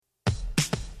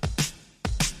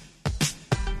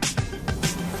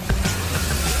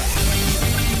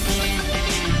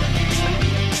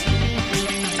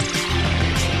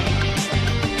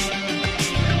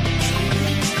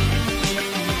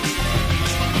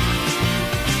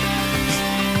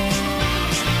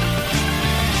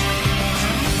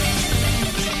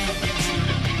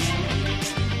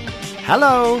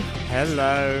Hello.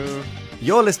 Hello.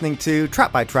 You're listening to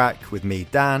Track by Track with me,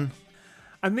 Dan.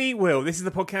 And me, Will. This is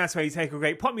the podcast where you take a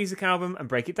great pop music album and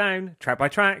break it down, track by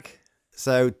track.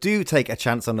 So do take a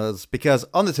chance on us, because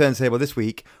on the turntable this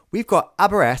week, we've got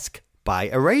ABBA-esque by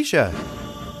Erasure.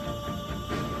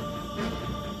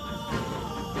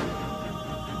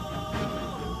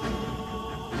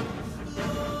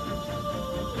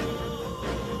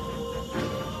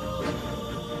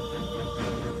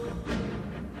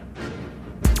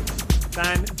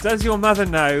 Dan, does your mother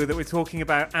know that we're talking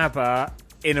about ABBA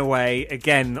in a way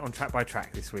again on Track by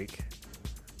Track this week?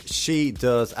 She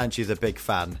does, and she's a big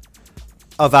fan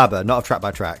of ABBA, not of Track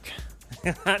by Track.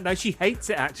 No, she hates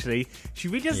it, actually. She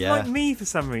really doesn't like me for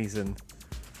some reason.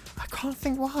 I can't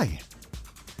think why.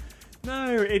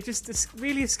 No, it just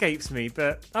really escapes me,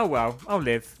 but oh well, I'll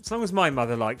live. As long as my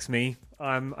mother likes me,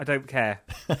 I don't care.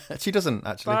 She doesn't,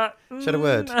 actually. But, she had a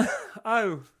word.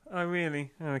 Oh,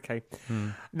 really? Okay.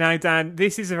 Now, Dan,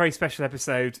 this is a very special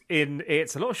episode.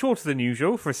 It's a lot shorter than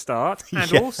usual for a start,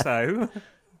 and also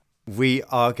we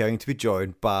are going to be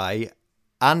joined by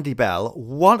Andy Bell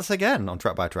once again on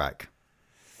Track by Track.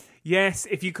 Yes,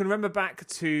 if you can remember back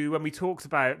to when we talked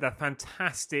about the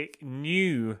fantastic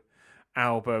new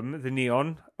album, The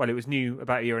Neon. Well, it was new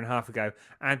about a year and a half ago.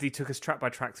 Andy took us track by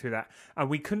track through that, and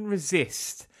we couldn't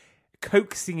resist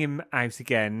coaxing him out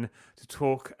again to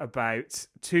talk about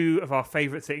two of our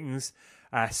favourite things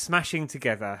smashing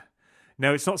together.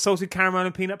 No, it's not salted caramel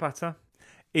and peanut butter.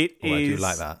 It is. I do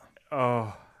like that.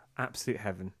 Oh, absolute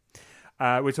heaven.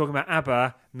 We're talking about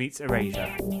ABBA meets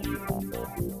Erasure.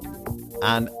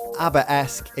 And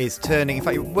ABBA-esque is turning... In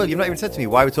fact, Will, you've not even said to me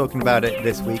why we're talking about it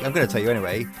this week. I'm going to tell you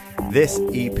anyway. This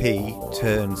EP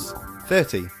turns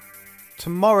 30.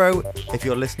 Tomorrow, if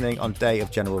you're listening on day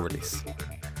of general release.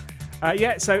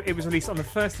 So it was released on the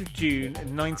 1st of June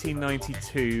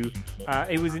 1992.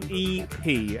 It was an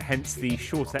EP, hence the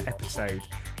shorter episode.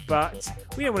 But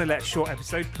we don't want to let a short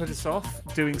episode put us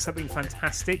off doing something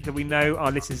fantastic that we know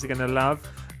our listeners are going to love,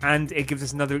 and it gives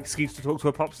us another excuse to talk to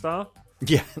a pop star.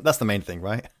 Yeah, that's the main thing,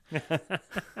 right?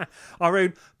 Our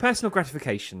own personal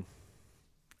gratification.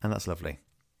 And that's lovely.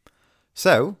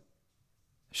 So,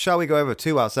 shall we go over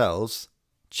to ourselves,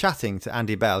 chatting to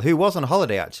Andy Bell, who was on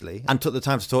holiday actually, and took the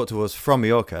time to talk to us from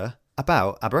Mallorca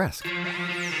about ABBA-esque.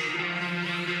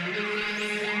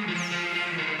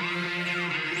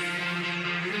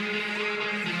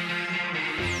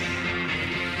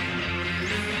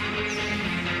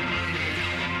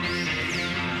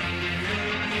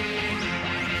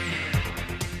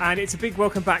 And it's a big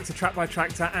welcome back to Track by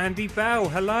Track to Andy Bell.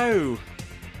 Hello.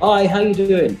 Hi, how you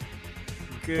doing?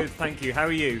 Good, thank you. How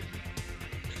are you?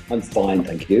 I'm fine,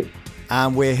 thank you.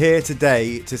 And we're here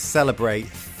today to celebrate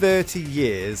 30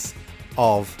 years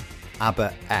of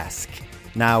ABBA-esque.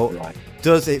 Now,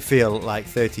 Does it feel like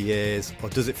 30 years, or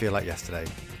does it feel like yesterday?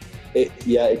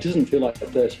 It doesn't feel like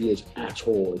 30 years at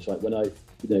all. It's like when I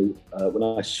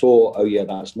saw,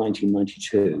 that's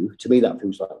 1992. To me, that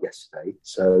feels like yesterday.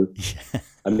 So,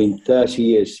 I mean, 30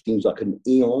 years seems like an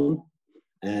eon.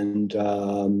 And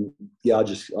I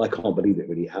can't believe it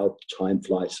really, how time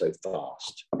flies so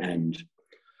fast. And,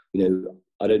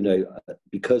 I don't know,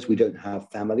 because we don't have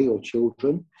family or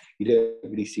children, you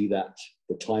don't really see the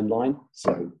timeline.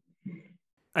 So.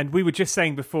 And we were just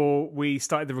saying before we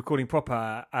started the recording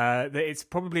proper that it's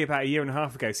probably about a year and a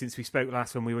half ago since we spoke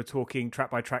last, when we were talking track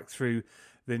by track through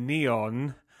The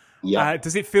Neon. Yeah.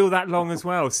 Does it feel that long as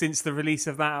well since the release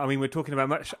of that? I mean, we're talking about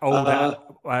much older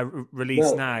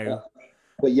release now.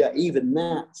 But yeah, even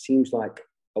that seems like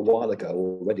a while ago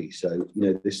already. So,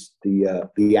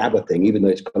 the ABBA thing, even though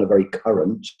it's kind of very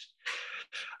current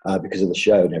because of the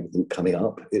show and everything coming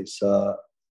up, it's... I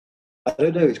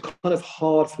don't know, it's kind of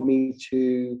hard for me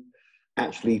to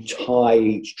actually tie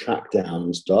each track down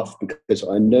and stuff, because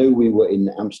I know we were in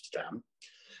Amsterdam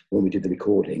when we did the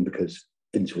recording because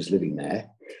Vince was living there.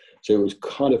 So it was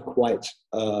kind of quite,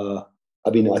 I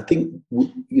think,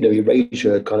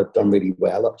 Erasure had kind of done really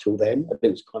well up till then. I think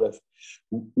it was kind of,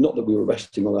 not that we were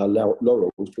resting on our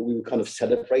laurels, but we were kind of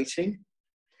celebrating,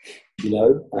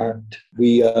 and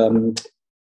we, I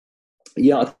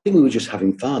think we were just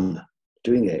having fun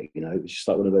doing it. It was just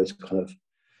like one of those kind of,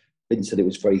 Vince said it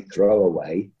was very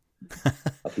throwaway.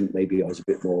 I think maybe I was a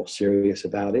bit more serious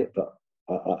about it, but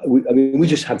we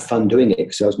just had fun doing it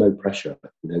because there was no pressure,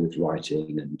 with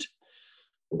writing and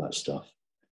all that stuff.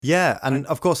 Yeah, and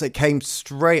of course it came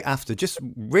straight after, just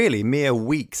really mere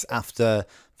weeks after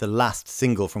the last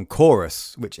single from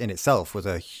Chorus, which in itself was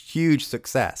a huge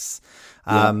success.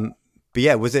 But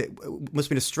yeah, must have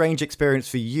been a strange experience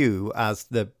for you as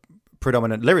the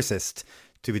predominant lyricist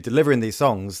to be delivering these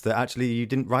songs that actually you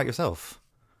didn't write yourself.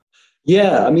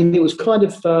 Yeah, I mean, it was kind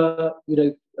of,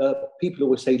 people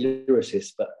always say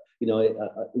lyricist, but,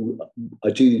 I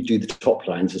do the top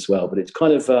lines as well, but it's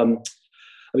kind of, I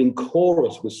mean,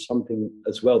 chorus was something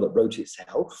as well that wrote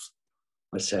itself.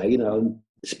 I say,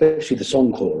 especially the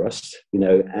song chorus,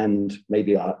 and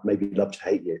maybe Love to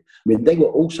Hate You. I mean, they were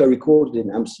also recorded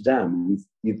in Amsterdam.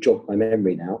 You've jogged my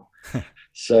memory now.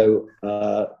 So,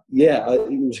 it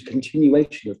was a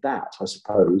continuation of that, I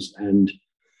suppose. And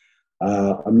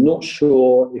I'm not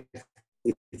sure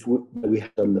if we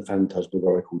have done the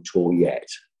Phantasmagorical tour yet.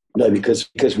 No, because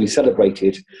we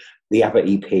celebrated the ABBA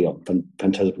EP on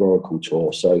Phantasmagorical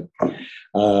tour. So,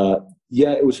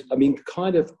 it was, I mean,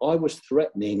 kind of, I was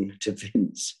threatening to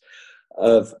Vince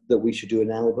that we should do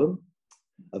an album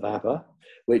of ABBA,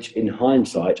 which in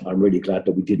hindsight, I'm really glad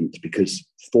that we didn't, because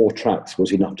 4 tracks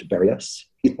was enough to bury us,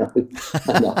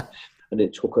 and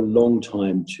it took a long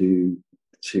time to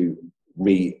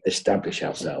re-establish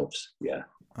ourselves. Yeah.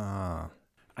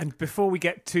 And before we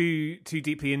get too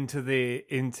deeply into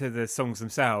the songs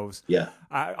themselves,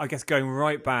 I guess going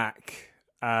right back,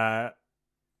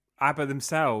 ABBA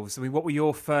themselves. I mean, what were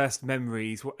your first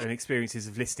memories and experiences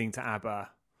of listening to ABBA?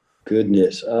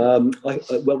 Goodness. I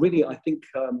think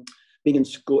being in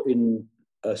school, in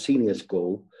senior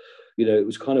school, it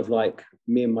was kind of like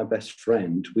me and my best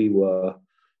friend. We were,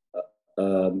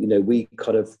 we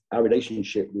kind of, our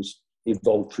relationship was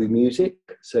evolved through music.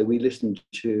 So we listened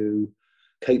to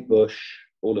Kate Bush,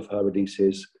 all of her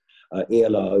releases,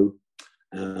 ELO,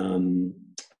 and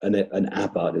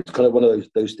ABBA. It's kind of one of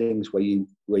those things where you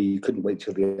couldn't wait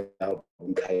till the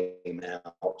album came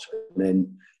out, and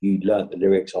then you learnt the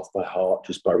lyrics off by heart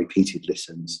just by repeated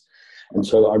listens. And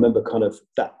so I remember kind of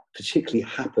that particularly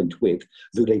happened with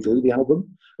Voulez-Vous, the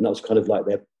album, and that was kind of like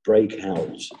their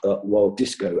breakout,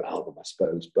 disco album, I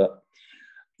suppose. But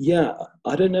yeah,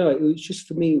 I don't know. It was just,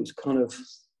 for me, it was kind of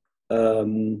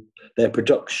their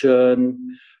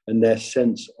production and their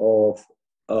sense of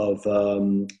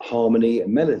harmony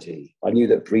and melody. I knew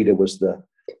that Frida was the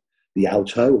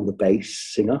alto or the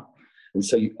bass singer, and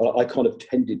so I kind of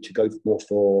tended to go more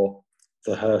for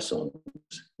her songs,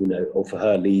 or for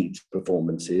her lead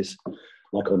performances,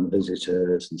 like on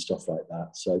Visitors and stuff like that.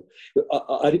 So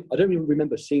I don't even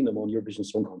remember seeing them on Eurovision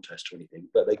Song Contest or anything,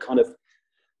 but they kind of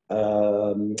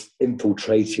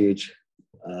infiltrated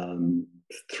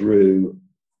through,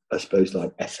 I suppose,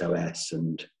 like SOS,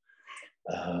 and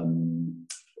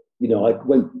I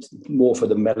went more for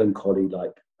the melancholy,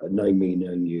 like Know Me,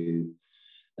 Know You,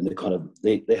 and the kind of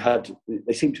they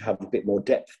seemed to have a bit more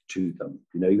depth to them,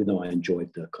 even though I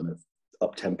enjoyed the kind of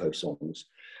up-tempo songs.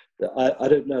 I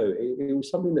don't know, it was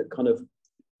something that kind of,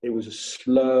 it was a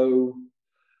slow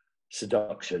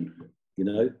seduction,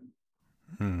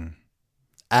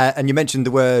 And you mentioned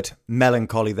the word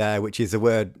melancholy there, which is a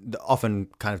word often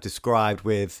kind of described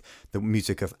with the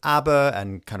music of ABBA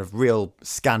and kind of real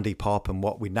Scandi pop and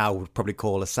what we now would probably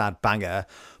call a sad banger.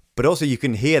 But also you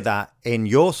can hear that in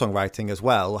your songwriting as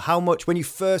well. How much, when you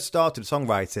first started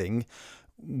songwriting,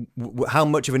 how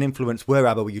much of an influence were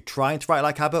ABBA? Were you trying to write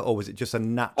like ABBA, or was it just a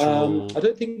natural... I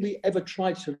don't think we ever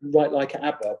tried to write like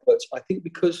ABBA, but I think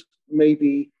because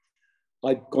maybe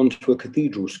I'd gone to a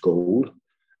cathedral school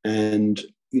and...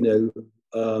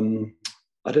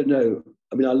 I don't know.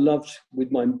 I mean, I loved,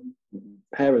 with my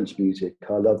parents' music,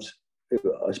 I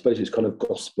suppose it's kind of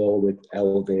gospel with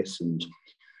Elvis and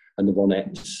the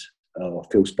Ronettes,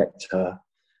 Phil Spector,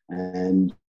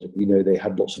 and, they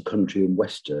had lots of country and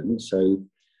western. So,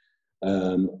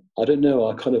 I don't know,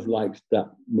 I kind of liked that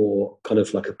more kind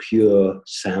of like a pure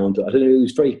sound. I don't know, it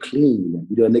was very clean,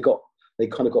 and they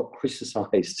kind of got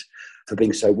criticised for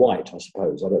being so white, I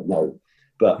suppose. I don't know.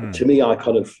 But to me, I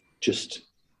kind of just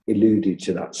alluded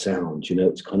to that sound,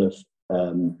 it's kind of,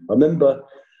 I remember,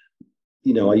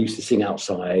 I used to sing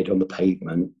outside on the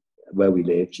pavement where we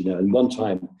lived, and one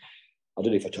time, I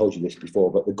don't know if I told you this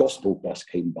before, but the gospel bus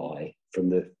came by from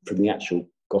the actual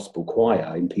gospel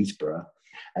choir in Peterborough,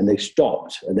 and they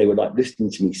stopped and they were like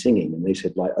listening to me singing, and they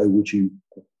said like, oh, would you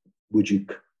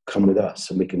come with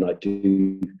us and we can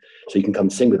so you can come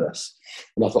sing with us.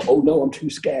 And I thought, oh no, I'm too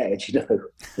scared, and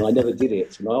I never did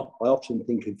it. And I often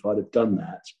think if I'd have done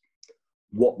that,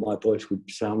 what my voice would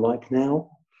sound like now.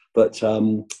 But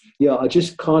I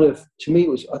just kind of, to me, it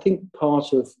was, I think,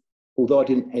 part of, although I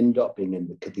didn't end up being in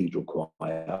the cathedral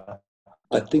choir,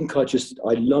 I think I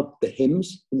loved the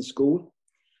hymns in school,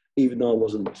 even though I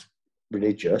wasn't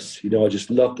religious. I just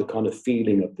loved the kind of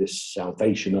feeling of this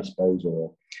salvation, I suppose,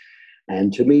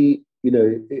 and to me,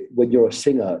 when you're a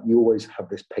singer, you always have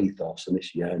this pathos and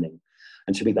this yearning.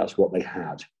 And to me, that's what they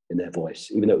had in their voice,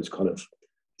 even though it was kind of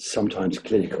sometimes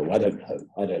clinical. I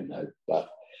don't know. But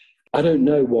I don't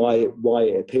know why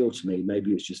it appealed to me.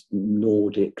 Maybe it's just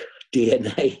Nordic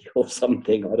DNA or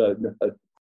something. I don't know. I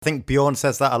think Bjorn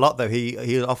says that a lot, though.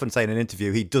 He'll often say in an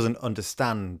interview he doesn't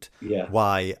understand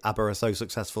why ABBA are so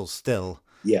successful still.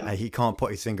 Yeah, he can't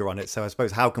put his finger on it. So I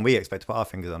suppose how can we expect to put our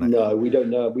fingers on it? No, we don't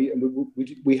know.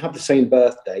 We have the same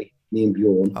birthday, me and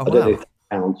Bjorn. Oh, I don't know if that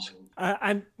counts.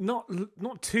 And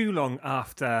not too long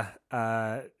after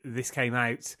this came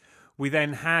out, we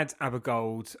then had ABBA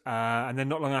Gold, and then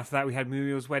not long after that we had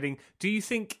Muriel's Wedding. Do you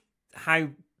think how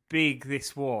big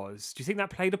this was? Do you think that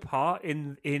played a part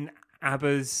in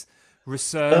ABBA's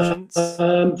resurgence?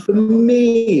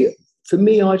 For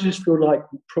me, I just feel like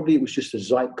probably it was just a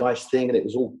zeitgeist thing, and it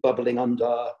was all bubbling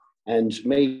under, and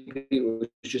maybe it was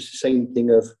just the same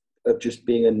thing of just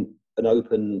being an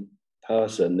open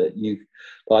person that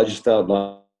I just felt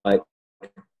like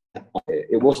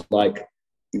it wasn't like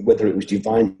whether it was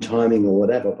divine timing or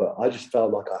whatever, but I just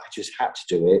felt like I just had to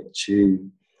do it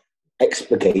to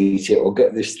explicate it or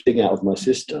get this thing out of my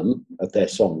system of their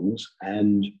songs.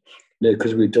 And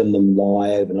because we'd done them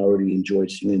live and I really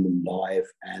enjoyed singing them live,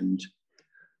 and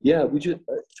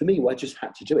for me, I just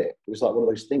had to do it. It was like one of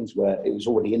those things where it was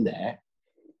already in there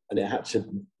and it had to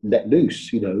let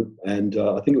loose, and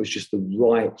I think it was just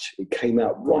it came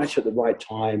out right at the right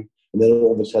time. And then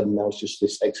all of a sudden there was just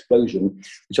this explosion,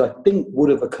 which I think would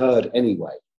have occurred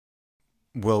anyway.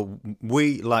 Well,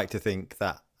 we like to think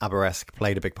that ABBA-esque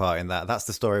played a big part in that. That's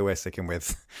the story we're sticking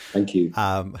with. Thank you.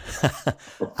 And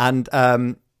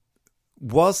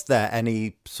was there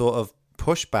any sort of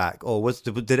pushback, or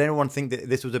did anyone think that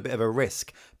this was a bit of a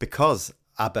risk because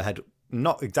ABBA had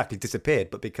not exactly disappeared,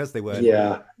 but because they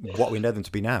were what we know them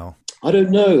to be now? I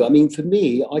don't know. I mean, for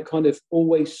me, I kind of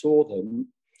always saw them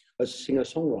as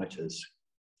singer-songwriters,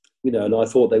 and I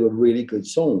thought they were really good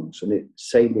songs. And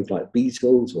same with like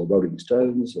Beatles or Rolling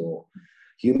Stones or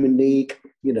Human League,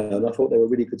 and I thought they were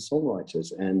really good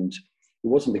songwriters. And it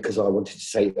wasn't because I wanted to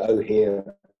say, oh, here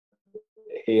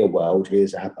world,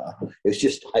 here's ABBA. It's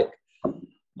just like,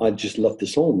 I just loved the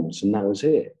songs and that was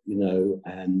it,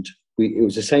 and it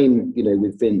was the same,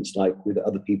 with Vince, like with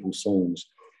other people's songs,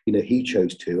 he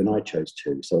chose two and I chose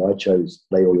two. So I chose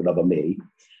Lay All Your Love on Me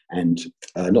and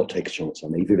not Take a Chance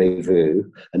on Me,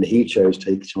 Voulez-Vous, and he chose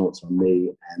Take a Chance on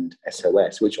Me and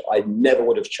SOS, which I never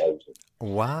would have chosen.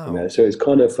 Wow. So it's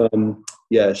kind of,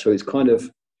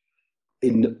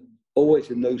 always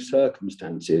in those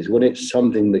circumstances, when it's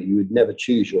something that you would never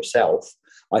choose yourself,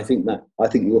 I think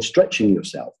you're stretching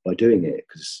yourself by doing it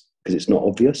because it's not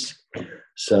obvious.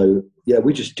 So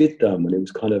we just did them, and it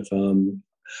was kind of,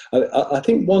 I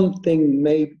think one thing,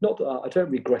 maybe not that I don't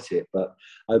regret it, but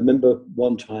I remember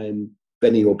one time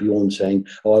Benny or Bjorn saying,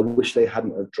 "Oh, I wish they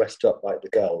hadn't have dressed up like the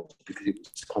girls because it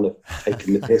was kind of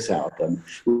taking the piss out of them."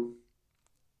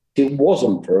 It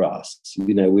wasn't for us,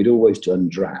 we'd always done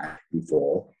drag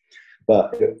before,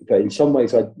 but in some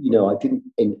ways, I didn't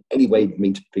in any way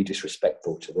mean to be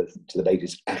disrespectful to the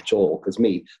ladies at all, because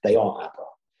they are ABBA.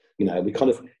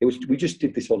 We just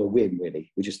did this on a whim,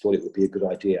 really. We just thought it would be a good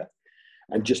idea.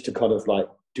 And just to kind of like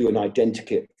do an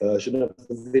identikit version of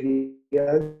the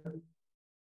video,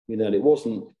 and it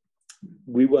wasn't,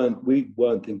 we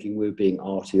weren't thinking we were being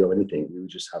arty or anything. We were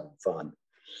just having fun,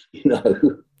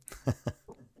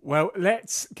 Well,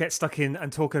 let's get stuck in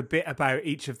and talk a bit about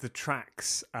each of the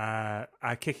tracks,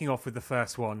 kicking off with the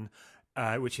first one,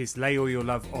 which is Lay All Your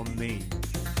Love on Me.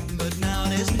 But now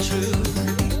it isn't true.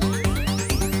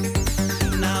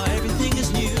 Now everything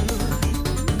is new.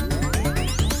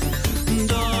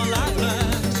 And all I've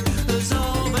learned is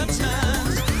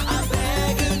overturned. I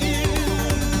beg of you.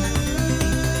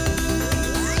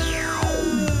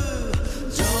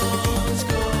 Don't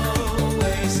go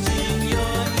wasting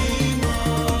your emotion.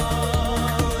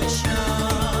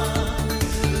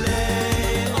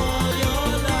 Lay all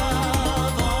your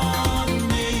love on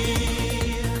me.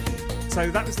 So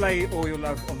that was Lay All Your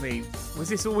Love on Me. Was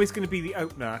this always going to be the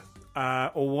opener,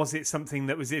 or was it something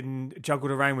that was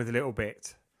juggled around with a little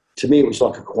bit? To me, it was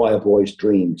like a choir boy's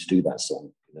dream to do that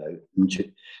song, and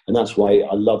that's why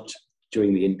I loved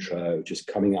doing the intro, just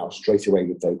coming out straight away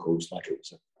with vocals like it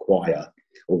was a choir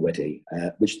already,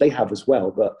 which they have as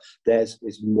well, but theirs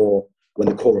is more when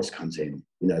the chorus comes in,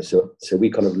 so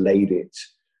we kind of laid it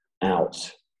out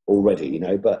already,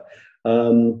 but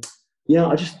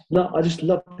I just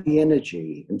love the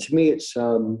energy. And to me, it's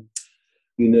the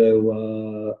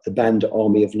band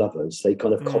Army of Lovers. They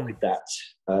kind of copied that.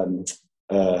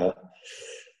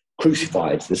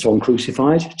 Crucified, the song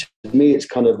Crucified. To me, it's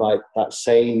kind of like that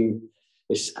same.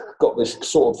 It's got this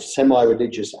sort of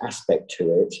semi-religious aspect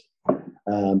to it,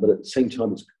 but at the same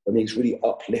time, it's really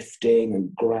uplifting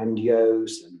and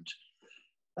grandiose, and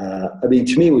I mean,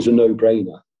 to me, it was a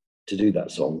no-brainer to do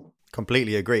that song.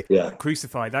 Completely agree. Yeah.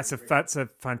 Crucified. That's a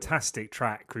fantastic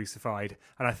track, Crucified.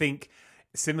 And I think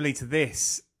similarly to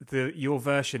this, your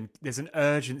version, there's an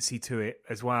urgency to it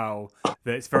as well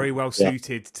that it's very well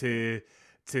suited to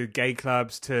gay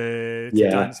clubs, to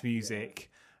dance music.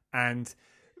 And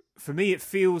for me, it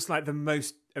feels like the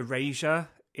most Erasure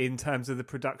in terms of the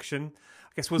production.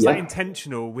 I guess, was that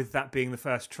intentional with that being the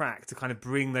first track to kind of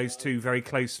bring those two very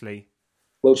closely?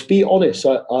 Well, to be honest,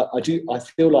 I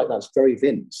feel like that's very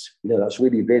Vince. You know, that's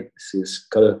really Vince. He's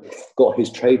kind of got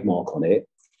his trademark on it.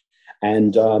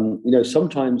 And, you know,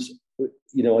 sometimes,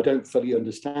 you know, I don't fully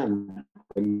understand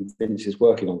when Vince is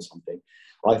working on something.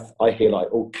 I hear like,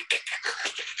 oh,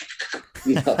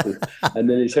 you know, and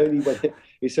then it's only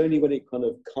when it kind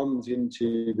of comes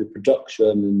into the production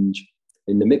and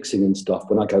in the mixing and stuff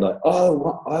when I go like,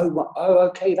 oh,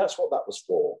 okay, that's what that was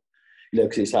for. You know,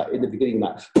 because it's like in the beginning,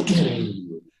 that,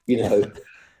 you know,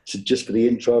 so just for the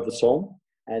intro of the song.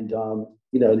 And,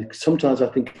 you know, sometimes I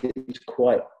think it's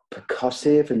quite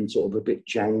percussive and sort of a bit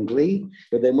jangly.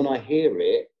 But then when I hear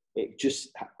it, it just,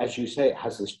 as you say, it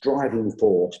has this driving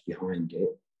force behind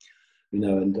it. You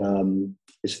know, and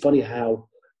it's funny how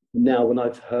now when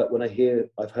I've heard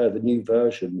the new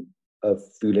version of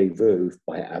Voulez-Vous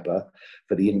by ABBA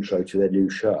for the intro to their new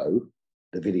show,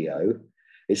 the video,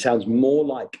 it sounds more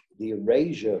like the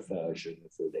Erasure version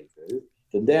of Voulez-Vous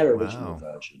than their original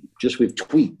version, just with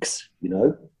tweaks, you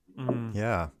know? Mm.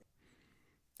 Yeah.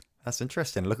 That's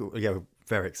interesting. Look, we're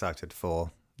very excited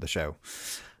for the show.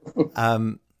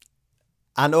 And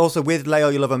also with Lay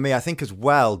All Your Love on Me, I think as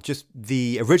well, just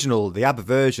the original, the ABBA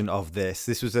version of this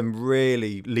was them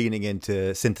really leaning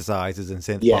into synthesizers and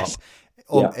synth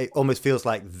pop. It almost feels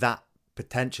like that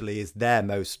potentially is their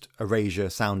most Erasure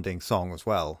sounding song as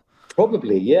well.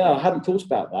 Probably, yeah. I hadn't thought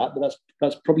about that, but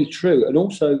that's probably true. And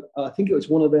also, I think it was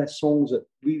one of their songs that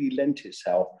really lent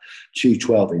itself to a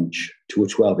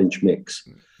 12-inch mix.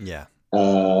 Yeah.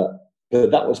 But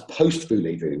that was post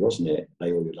Voulez-Vous, wasn't it?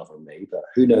 Lay All Your Love on Me. But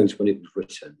who knows when it was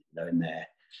written, you know, in their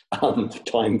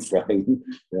time frame.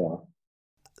 Yeah.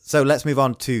 So let's move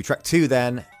on to track 2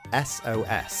 then,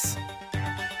 SOS.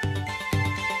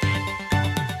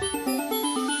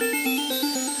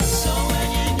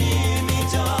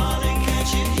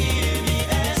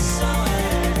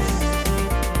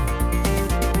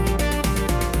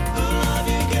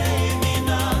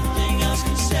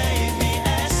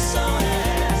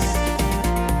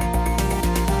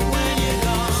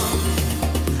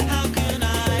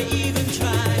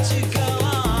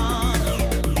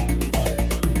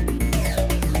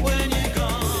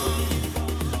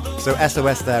 So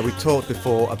SOS there, we talked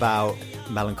before about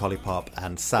melancholy pop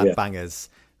and sad bangers.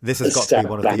 This has got to be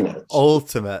one of the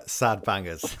ultimate sad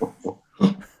bangers.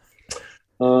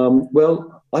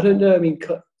 Well, I don't know. I mean,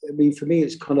 for me,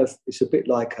 it's a bit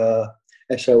like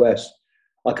SOS.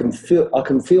 I can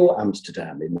feel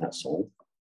Amsterdam in that song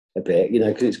a bit, you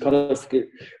know, because it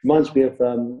reminds me of.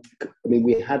 I mean,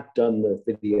 we had done the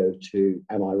video to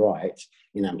 "Am I Right"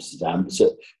 in Amsterdam,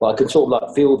 but I can sort of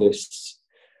like feel this.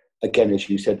 Again, as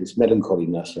you said, this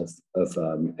melancholiness of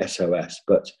SOS.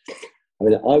 But I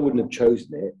mean, I wouldn't have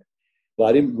chosen it, but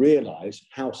I didn't realise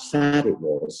how sad it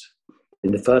was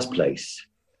in the first place.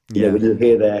 You know, when you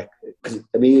hear there, because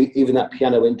I mean, even that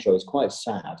piano intro is quite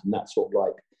sad, and that's sort of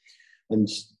like, and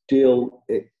still,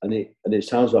 it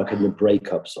sounds like in the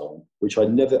breakup song, which I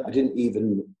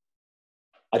didn't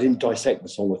dissect the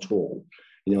song at all.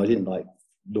 You know, I didn't like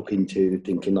look into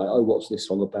thinking like, oh, what's this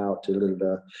song about?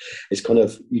 It's kind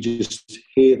of, you just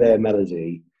hear their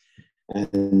melody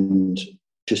and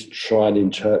just try and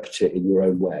interpret it in your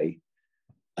own way,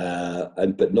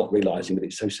 but not realizing that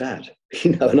it's so sad,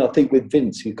 you know. And I think with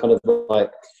Vince, he kind of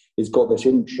like, he's got this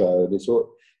intro and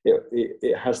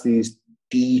it has these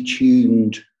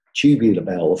detuned tubular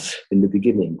bells in the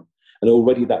beginning, and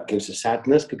already that gives a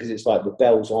sadness because it's like the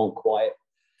bells aren't quite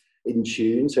in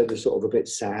tune, so they're sort of a bit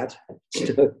sad. Do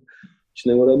you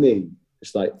know what I mean?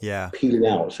 It's like peeling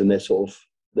out, and they're sort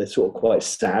of quite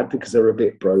sad because they're a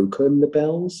bit broken, the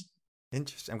bells.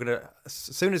 Interesting. I'm gonna, as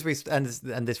soon as we end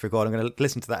this recording, I'm gonna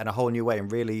listen to that in a whole new way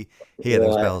and really hear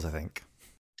those bells, I think.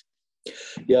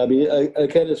 Yeah, I mean,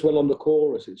 again, as well on the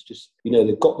chorus, it's just, you know,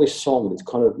 they've got this song that's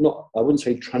kind of not, I wouldn't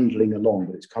say trundling along,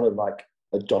 but it's kind of like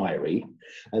a diary,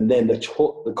 and then the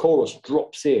chorus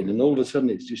drops in, and all of a sudden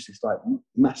it's just this like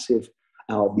massive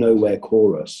out of nowhere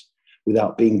chorus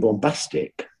without being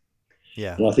bombastic.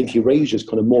 Yeah, and I think Erasure's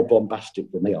kind of more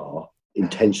bombastic than they are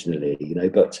intentionally, you know,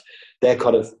 but they're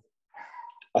kind of,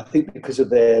 I think because of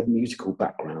their musical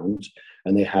background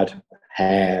and they had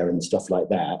hair and stuff like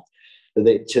that,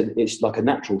 it's like a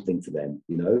natural thing for them,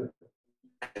 you know.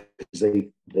 because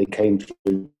they came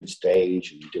through the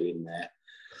stage and doing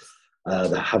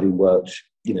they're having worked,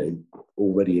 you know,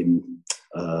 already in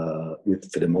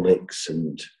with philharmonics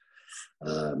and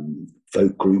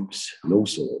folk groups and all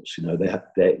sorts. You know, they had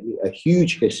a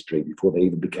huge history before they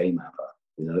even became ABBA.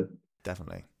 You know,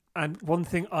 Definitely. And one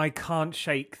thing I can't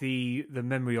shake the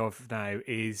memory of now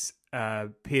is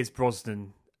Pierce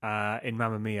Brosnan in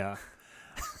Mamma Mia.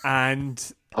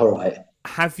 And all right.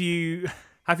 have you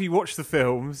watched the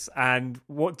films? And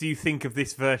what do you think of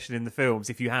this version in the films?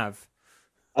 If you have,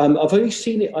 I've only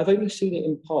seen it. I've only seen it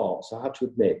in parts. I have to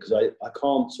admit, because I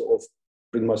can't sort of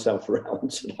bring myself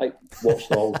around to like watch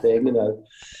the whole thing, you know.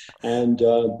 And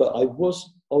but I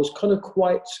was kind of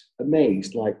quite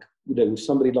amazed, like, you know, with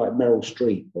somebody like Meryl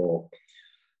Streep or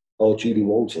Julie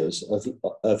Walters,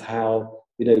 of how,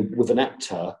 you know, with an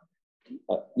actor,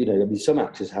 you know, I mean, some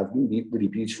actors have really, really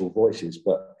beautiful voices,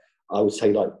 but I would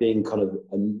say like being kind of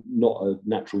not a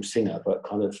natural singer, but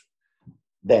kind of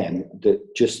them, that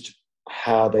just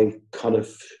how they kind of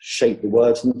shape the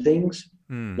words and things,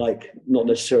 like not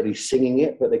necessarily singing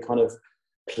it, but they kind of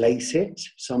place it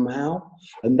somehow.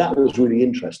 And that was really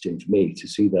interesting for me to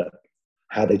see that,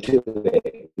 how they do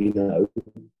it, you know,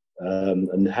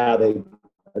 and how they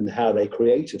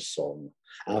create a song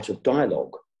out of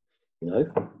dialogue, you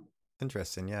know.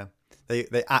 Interesting, yeah.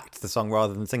 They act the song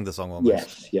rather than sing the song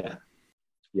almost. Yes,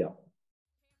 yeah.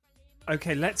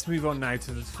 okay, let's move on now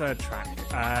to the third track.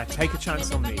 Take a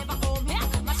Chance on Me.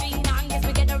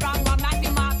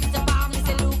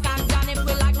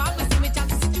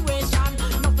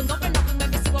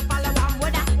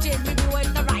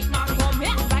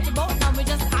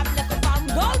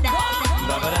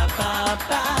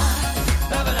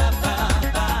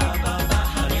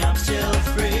 Honey, I'm still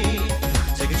free.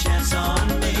 Take a chance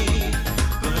on me.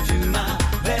 Gonna do my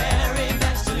very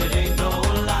best, and it ain't no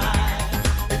lie.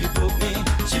 If you put me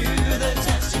to the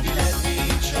test, if you let me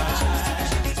try.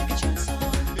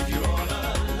 If you're all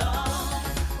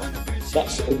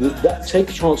alone. That Take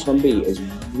a Chance on Me is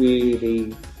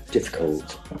really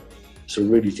difficult. It's a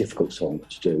really difficult song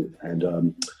to do, and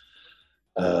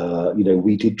you know,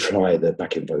 we did try the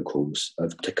backing vocals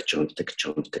of take a chance, take a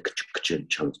chance, take a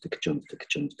chance, take a chance, take a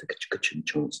chance, take a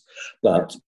chance,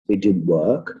 but it didn't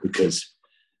work because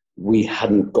we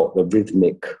hadn't got the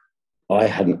rhythmic. I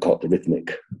hadn't got the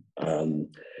rhythmic. I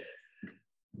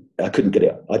couldn't get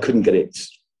it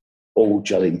all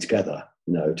gelling together.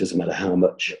 You know, it doesn't matter how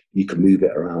much you can move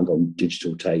it around on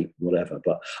digital tape, whatever.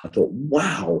 But I thought,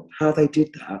 wow, how they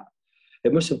did that.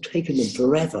 It must have taken them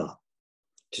forever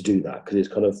to do that, because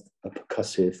it's kind of a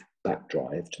percussive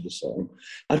backdrive to the song.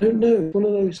 I don't know, one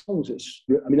of those songs. I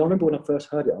mean, I remember when I first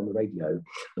heard it on the radio,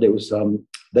 and it was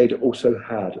they'd also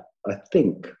had, I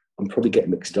think, I'm probably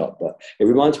getting mixed up, but it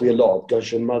reminds me a lot of Does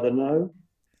Your Mother Know?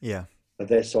 Yeah, of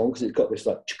their song, because it's got this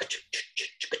like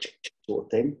sort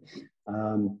of thing.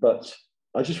 But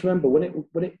I just remember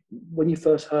when you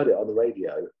first heard it on the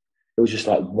radio, it was just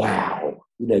like, wow,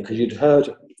 you know, because you'd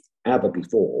heard ABBA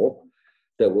before.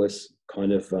 That was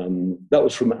kind of that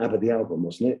was from ABBA the album,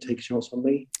 wasn't it? Take a Chance on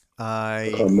Me.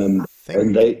 I can't remember.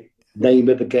 And they Name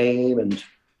of the Game, and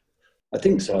I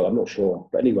think so. I'm not sure,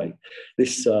 but anyway,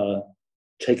 this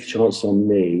Take a Chance on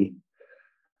Me.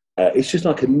 It's just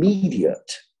like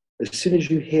immediate. As soon as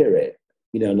you hear it,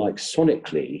 you know, like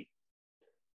sonically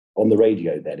on the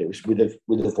radio. Then it was with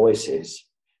the voices.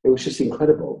 It was just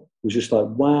incredible. It was just like,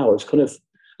 wow. It's kind of.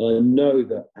 I know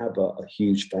that ABBA are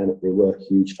huge fan. They were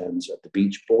huge fans of the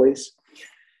Beach Boys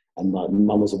and like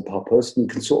Mamas and Papas, and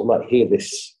you can sort of like hear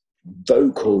this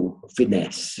vocal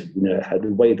finesse. You know, how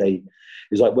the way they.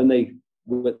 It's like when they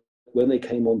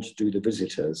came on to do The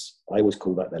Visitors. I always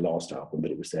call that their last album,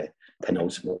 but it was their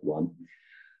penultimate one.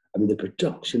 I mean, the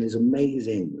production is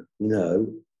amazing. You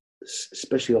know,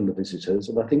 especially on The Visitors,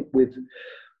 and I think with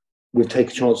Take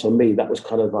a Chance on Me, that was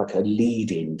kind of like a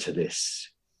lead in to this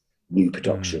new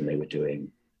production they were doing,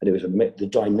 and it was the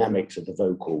dynamics of the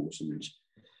vocals and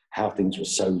how things were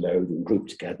soloed and grouped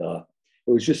together.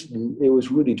 It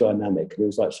was really dynamic, and it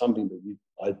was like something that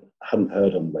I hadn't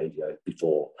heard on the radio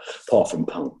before, apart from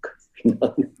punk. You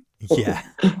know? Yeah.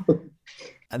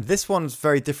 And this one's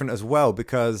very different as well,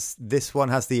 because this one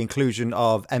has the inclusion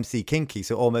of MC Kinky,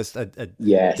 so almost a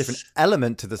different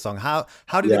element to the song. How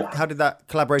did that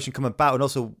collaboration come about, and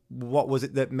also what was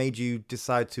it that made you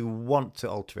decide to want to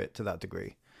alter it to that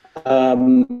degree?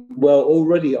 Well,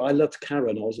 already I loved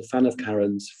Karen. I was a fan of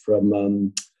Karen's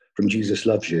from Jesus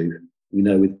Loves You, you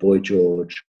know, with Boy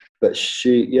George. But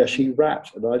she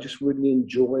rapped, and I just really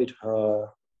enjoyed her.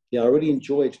 Yeah, I really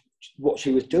enjoyed what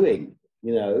she was doing.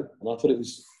 You know, and I thought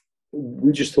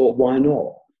we just thought, why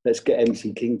not? Let's get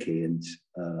MC Kinky and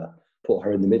put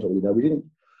her in the middle. You know,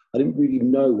 I didn't really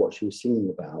know what she was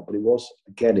singing about, but it was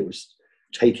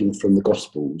taken from the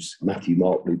Gospels, Matthew,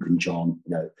 Mark, Luke, and John.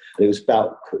 You know, and it was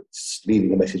about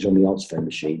leaving a message on the answer phone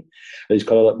machine. And it's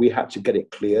kind of like we had to get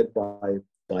it cleared by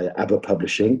ABBA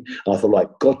Publishing. And I thought, like,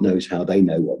 God knows how they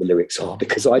know what the lyrics are,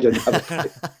 because I don't have a clue.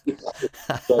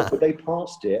 So, but they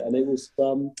passed it, and it was,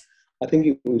 I think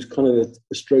it was kind of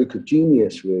a stroke of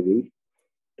genius, really,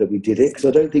 that we did it, because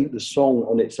I don't think the song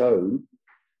on its own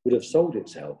would have sold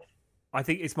itself. I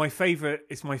think it's my favorite.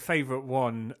 It's my favorite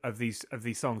one of these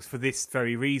songs for this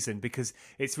very reason, because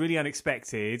it's really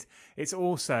unexpected. It's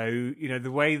also, you know,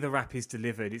 the way the rap is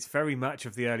delivered. It's very much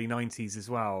of the early '90s as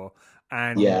well,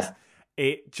 and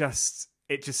it just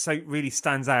so really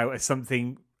stands out as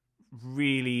something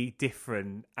really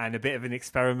different and a bit of an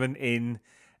experiment in,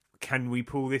 can we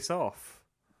pull this off?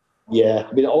 Yeah,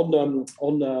 I mean, on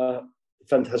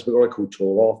Phantasmagorical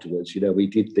tour afterwards, you know, we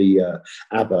did the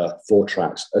ABBA 4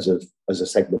 tracks as a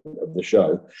segment of the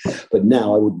show, but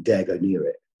now I wouldn't dare go near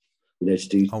it. You know,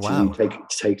 to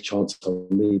take a chance on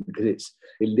me, because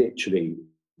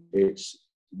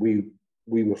we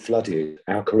were flooded.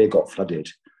 Our career got flooded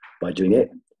by doing it.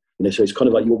 You know, so it's kind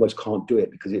of like you almost can't do it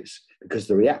because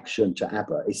the reaction to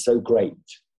ABBA is so great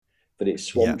that it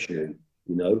swamps you.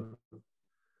 You know,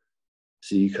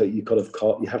 so you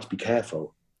have to be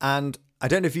careful. And I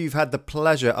don't know if you've had the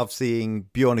pleasure of seeing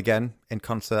Bjorn again in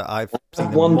concert. I've seen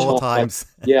them one more time. times.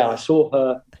 Yeah, I saw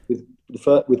her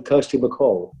with Kirsty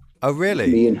MacColl. Oh,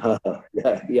 really? Me and her.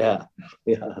 Yeah.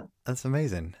 That's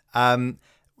amazing.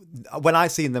 When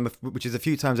I've seen them, which is a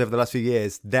few times over the last few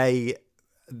years, they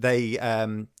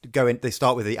go in. They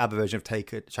start with the ABBA version of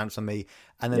 "Take a Chance on Me,"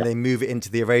 and then they move it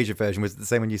into the Erasure version. Was it the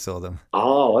same when you saw them?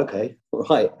 Oh, okay,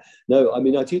 right. No, I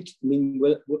mean, I did. I mean,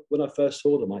 when I first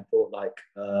saw them, I thought, like,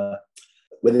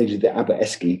 when they did the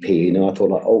ABBA-esque EP, you know, I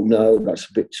thought, like, oh no, that's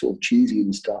a bit sort of cheesy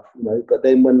and stuff, you know. But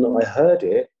then when I heard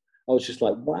it, I was just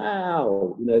like,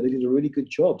 wow, you know, they did a really good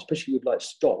job, especially with like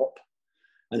Stop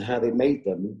and how they made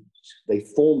them. They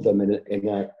formed them in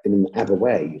an ABBA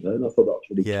way, you know. And I thought that was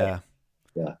really cool.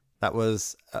 Yeah, that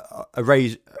was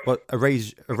Erasure-ish,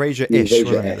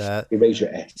 wasn't it?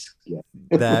 Erasure-esque, yeah.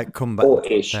 Their comeback.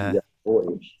 Or-ish, Yeah.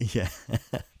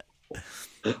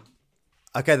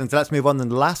 Okay, then so let's move on. Then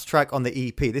the last track on the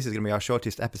EP. This is going to be our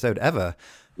shortest episode ever.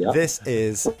 Yeah. This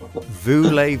is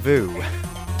Voulez-vous.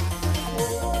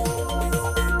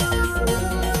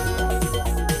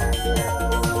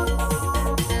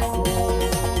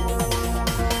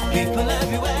 People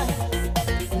everywhere,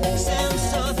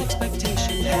 sense of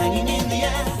expectation hanging in the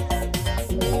air,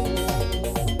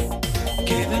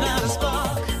 giving out a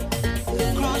spark,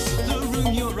 across the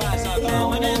room your eyes are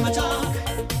glowing in the dark,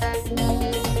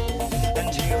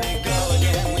 and here we go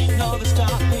again, we know the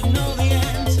start, we know the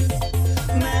end,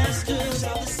 masters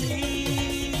of the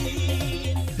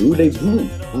sea.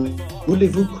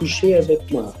 Voulez-vous coucher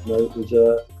avec moi? No, it was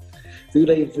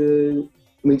Voulez-vous.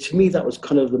 I mean, to me, that was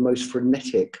kind of the most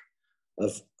frenetic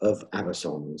of ABBA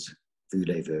songs,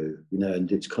 Voulez-vous, you know,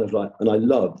 and it's kind of like, and I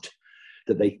loved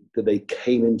that they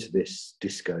came into this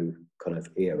disco kind of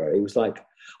era. It was like,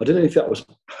 I don't know if that was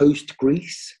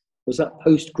post-Grease. Was that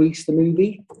post-Grease, the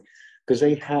movie? Because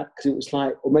it was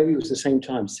like, or maybe it was the same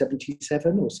time,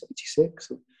 77 or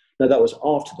 76. No, that was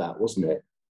after that, wasn't it?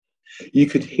 You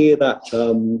could hear that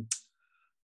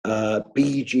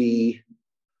BG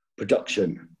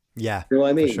production. Yeah, you know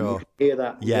what I mean. Sure. You can hear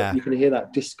that. Yeah, you can hear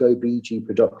that disco BG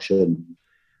production.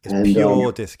 It's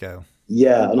pure disco.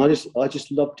 Yeah, and I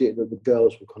just loved it that the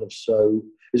girls were kind of so.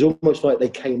 It's almost like they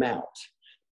came out.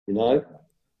 You know, it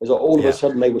was like all of a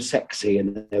sudden they were sexy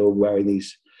and they were wearing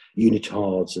these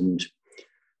unitards and,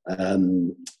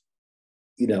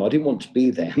 you know, I didn't want to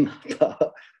be them,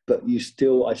 but I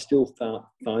still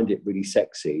find it really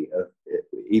sexy.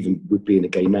 Even with being a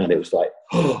gay man, it was like,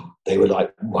 oh, they were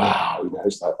like, wow, you know,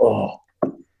 it's like, oh.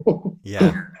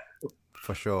 Yeah,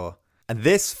 for sure. And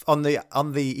this on the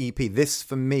EP, this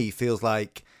for me feels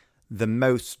like the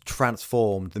most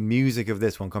transformed. The music of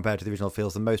this one compared to the original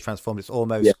feels the most transformed. It's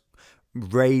almost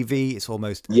ravey. It's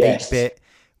almost 8-bit.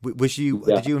 Did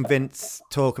you and Vince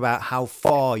talk about how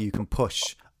far you can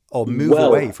push or move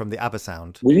away from the ABBA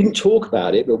sound? We didn't talk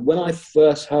about it, but when I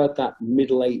first heard that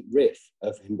middle 8 riff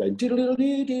of him going in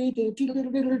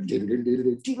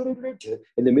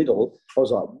the middle, I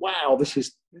was like, wow, this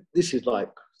is like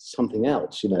something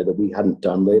else, you know, that we hadn't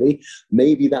done really.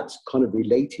 Maybe that's kind of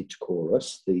related to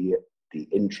chorus, the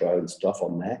intro and stuff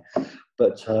on there.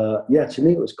 But to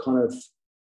me it was kind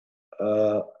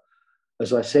of,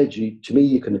 as I said, to me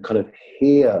you can kind of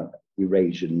hear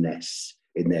Eurasian-ness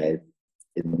in their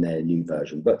new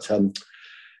version. But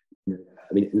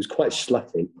I mean, it was quite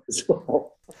slutty as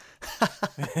well.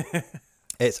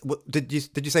 Did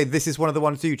you say this is one of the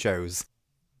ones you chose?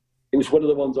 It was one of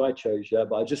the ones I chose, yeah.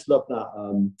 But I just love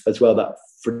that as well, that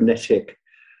frenetic,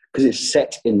 because it's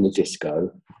set in the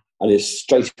disco, and it's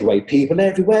straight away people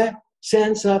everywhere,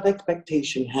 sense of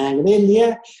expectation hanging in the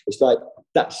air. It's like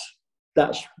that's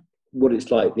what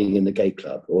it's like being in the gay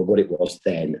club, or what it was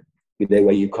then. You know,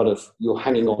 where you're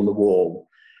hanging on the wall,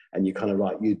 and you kind of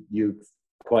like you're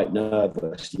quite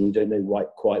nervous, and you don't know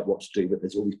quite what to do. But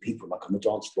there's all these people like on the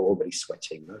dance floor already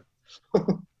sweating. Right?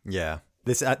 Yeah.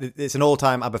 It's an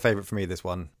all-time ABBA favorite for me. This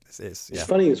one, it's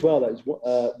funny as well. That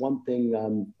was one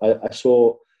thing I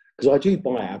saw, because I do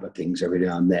buy ABBA things every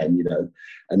now and then, you know.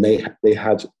 And they've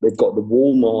got the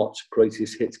Walmart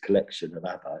Greatest Hits collection of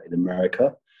ABBA in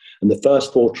America, and the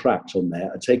first 4 tracks on there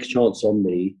are "Take a Chance on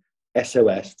Me,"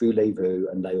 "SOS," "Voulez-Vous,"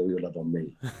 and "Lay All Your Love on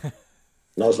Me."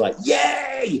 And I was like,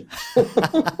 "Yay!"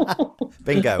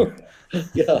 Bingo.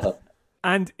 Yeah.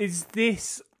 And is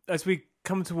this, as we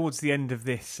come towards the end of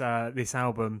this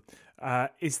album,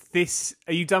 are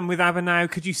you done with ABBA now?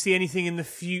 Could you see anything in the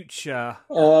future?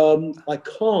 I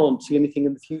can't see anything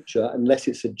in the future unless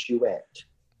it's a duet.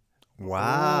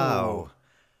 Wow. Ooh.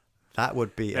 That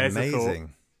would be There's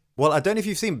amazing. Well, I don't know if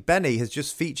you've seen, Benny has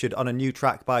just featured on a new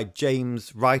track by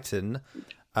James Wrighton.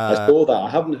 I saw that. I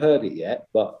haven't heard it yet,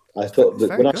 but I thought that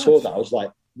when I saw good. that, I was like,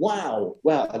 wow,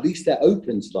 at least they're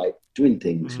open to like doing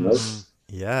things, you know?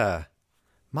 Yeah.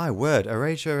 My word,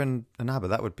 Erasure and ABBA,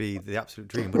 that would be the absolute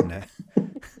dream, wouldn't it?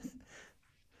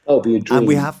 That'll be a dream.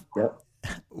 And Yeah.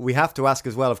 we have to ask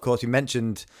as well, of course, you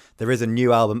mentioned there is a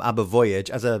new album, ABBA Voyage.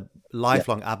 As a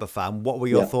lifelong ABBA fan, what were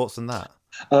your thoughts on that?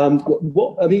 I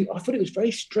mean, I thought it was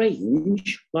very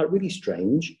strange, like really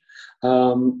strange.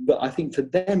 But I think for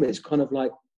them, it's kind of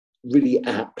like really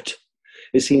apt.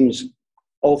 It seems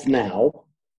of now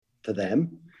for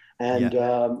them. And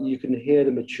you can hear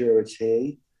the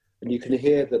maturity, and you can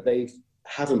hear that they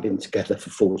haven't been together for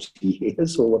 40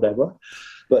 years or whatever.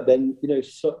 But then, you know,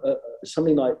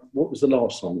 something like, what was the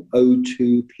last song? Ode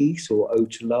to Peace or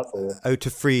Ode to Love? Or Ode to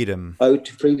Freedom. Ode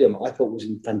to Freedom, I thought was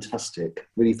fantastic,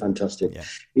 really fantastic. Yeah.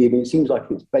 I mean, it seems like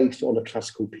it's based on a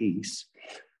classical piece.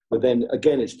 But then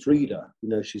again, it's Frida. You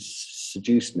know, she's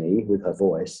seduced me with her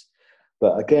voice.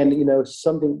 But again, you know,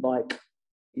 something like,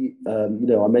 you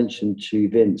know, I mentioned to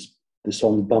Vince the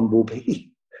song Bumblebee.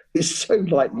 It's so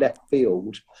like left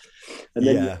field. And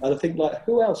then and I think, like,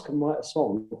 who else can write a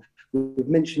song with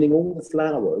mentioning all the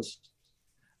flowers,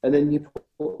 and then you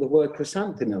put the word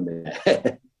chrysanthemum in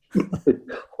there?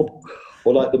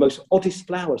 or like the most oddest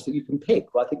flowers that you can pick.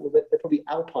 But I think they're probably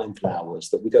alpine flowers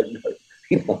that we don't know.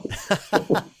 You know?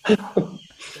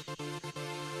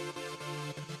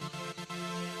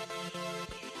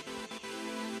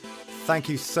 Thank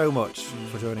you so much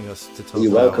for joining us to talk.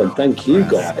 You're welcome. Thank you,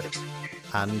 guys.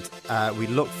 And we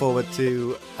look forward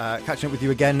to catching up with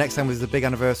you again next time with the big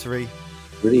anniversary.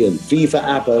 Brilliant. Viva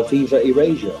ABBA, Viva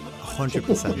Erasure.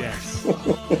 100%. Yes.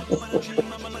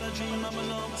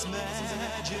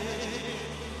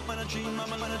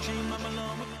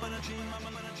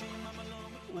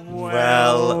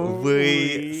 Well,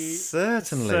 we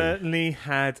certainly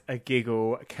had a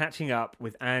giggle catching up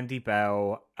with Andy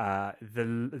Bell,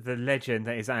 the legend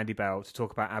that is Andy Bell, to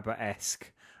talk about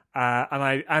ABBA-esque. And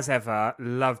I, as ever,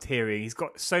 loved hearing. He's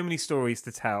got so many stories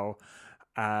to tell,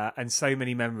 and so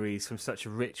many memories from such a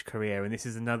rich career. And this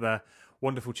is another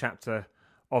wonderful chapter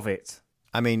of it.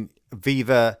 I mean,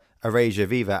 Viva Erasure,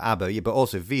 Viva ABBA, but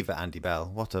also Viva Andy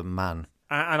Bell. What a man.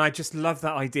 And I just love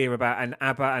that idea about an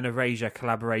ABBA and Erasure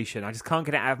collaboration. I just can't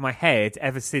get it out of my head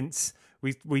ever since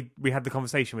we had the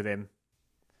conversation with him.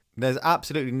 There's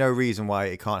absolutely no reason why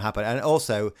it can't happen. And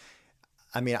also,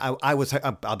 I mean, I'll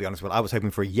be honest with you, I was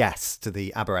hoping for a yes to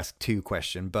the ABBA-esque 2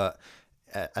 question, but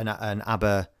an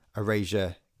ABBA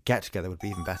Erasure get-together would be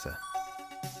even better.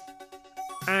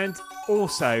 And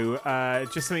also,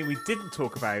 just something we didn't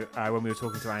talk about when we were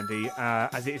talking to Andy,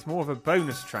 as it's more of a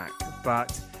bonus track,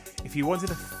 but if you wanted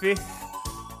a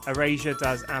 5th Erasure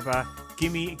does ABBA,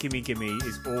 Gimme Gimme Gimme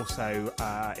is also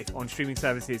on streaming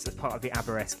services as part of the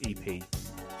ABBA-esque EP.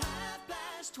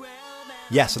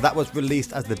 Yeah, so that was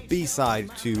released as the B-side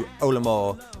to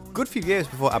Olamore, good few years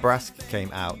before ABBA-esque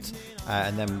came out,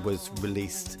 and then was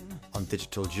released on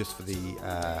digital just for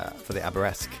the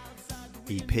ABBA-esque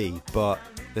EP. But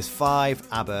there's 5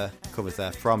 ABBA covers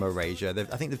there from Erasure.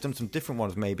 I think they've done some different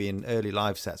ones maybe in early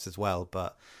live sets as well,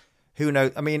 but who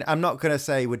knows? I mean, I'm not going to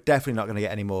say we're definitely not going to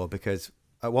get any more, because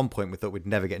at one point we thought we'd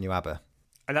never get new ABBA.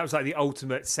 And that was like the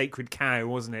ultimate sacred cow,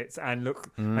 wasn't it? And look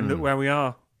where we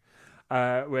are.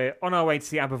 We're on our way to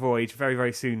see ABBA Voyage very,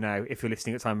 very soon now, if you're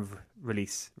listening at the time of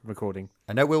release recording.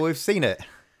 I know, we've seen it.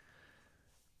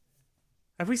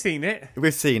 Have we seen it?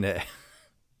 We've seen it.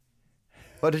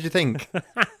 What did you think?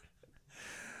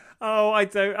 Oh, I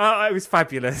don't. It was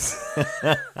fabulous.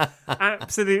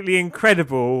 Absolutely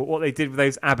incredible what they did with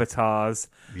those avatars.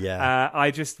 Yeah.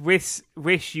 I just wish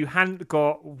you hadn't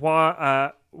got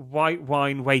white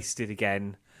wine wasted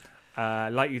again,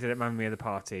 like you did at Mamma Mia the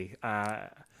Party.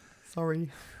 Sorry.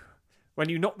 When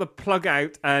you knocked the plug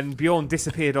out and Bjorn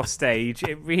disappeared off stage,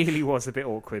 it really was a bit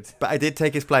awkward. But I did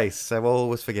take his place, so all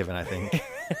was forgiven, I think.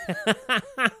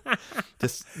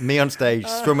 Just me on stage,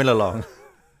 strumming along.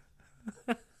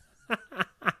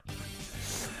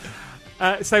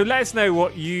 So let us know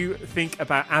what you think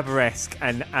about ABBA-esque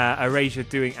and Erasure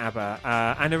doing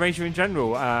ABBA, and Erasure in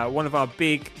general. One of our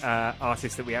big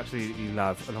artists that we absolutely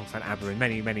love, alongside ABBA and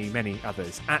many, many, many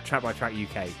others, at Track by Track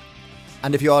UK.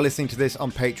 And if you are listening to this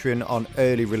on Patreon on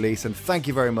early release, and thank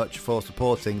you very much for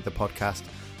supporting the podcast,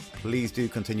 please do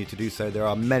continue to do so. There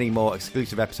are many more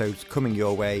exclusive episodes coming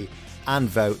your way, and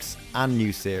votes, and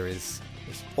new series.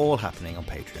 It's all happening on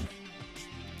Patreon.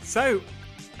 So,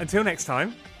 until next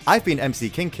time. I've been MC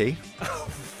Kinky. Oh,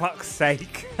 fuck's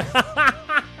sake.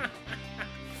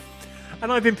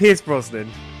 And I've been Pierce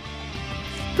Brosnan.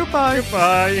 Goodbye.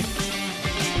 Goodbye.